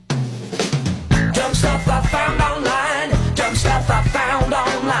found online. Dumb stuff I found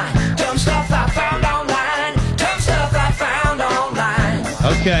online. Dumb stuff I found online. Dumb stuff I found online.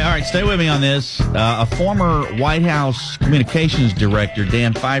 Okay, all right, stay with me on this. A former White House communications director,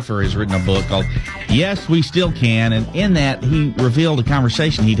 Dan Pfeiffer, has written a book called Yes, We Still Can, and in that he revealed a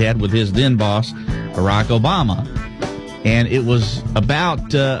conversation he'd had with his then boss, Barack Obama. And it was about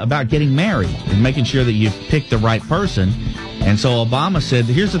getting married and making sure that you pick the right person. And so Obama said,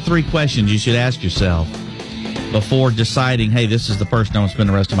 here's the 3 questions you should ask yourself before deciding, hey, this is the person I want to spend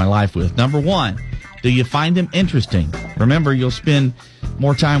the rest of my life with. Number 1, do you find them interesting? Remember, you'll spend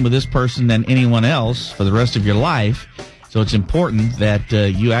more time with this person than anyone else for the rest of your life. So it's important that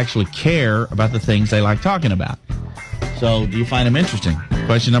you actually care about the things they like talking about. So do you find them interesting?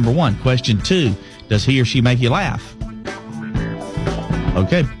 Question number 1. Question 2, does he or she make you laugh?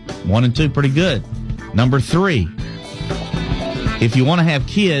 Okay, 1 and 2, pretty good. Number 3, if you want to have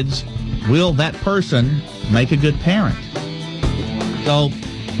kids, will that person make a good parent? So,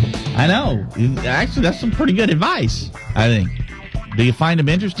 I know. Actually, that's some pretty good advice, I think. Do you find them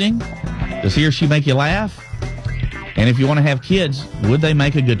interesting? Does he or she make you laugh? And if you want to have kids, would they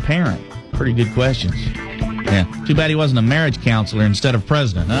make a good parent? Pretty good questions. Yeah, too bad he wasn't a marriage counselor instead of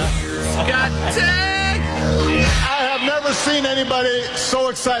president, huh? Scott Tag! I have never seen anybody so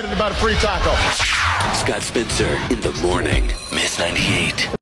excited about a free taco. Scott Spitzer in the morning. Miss 98.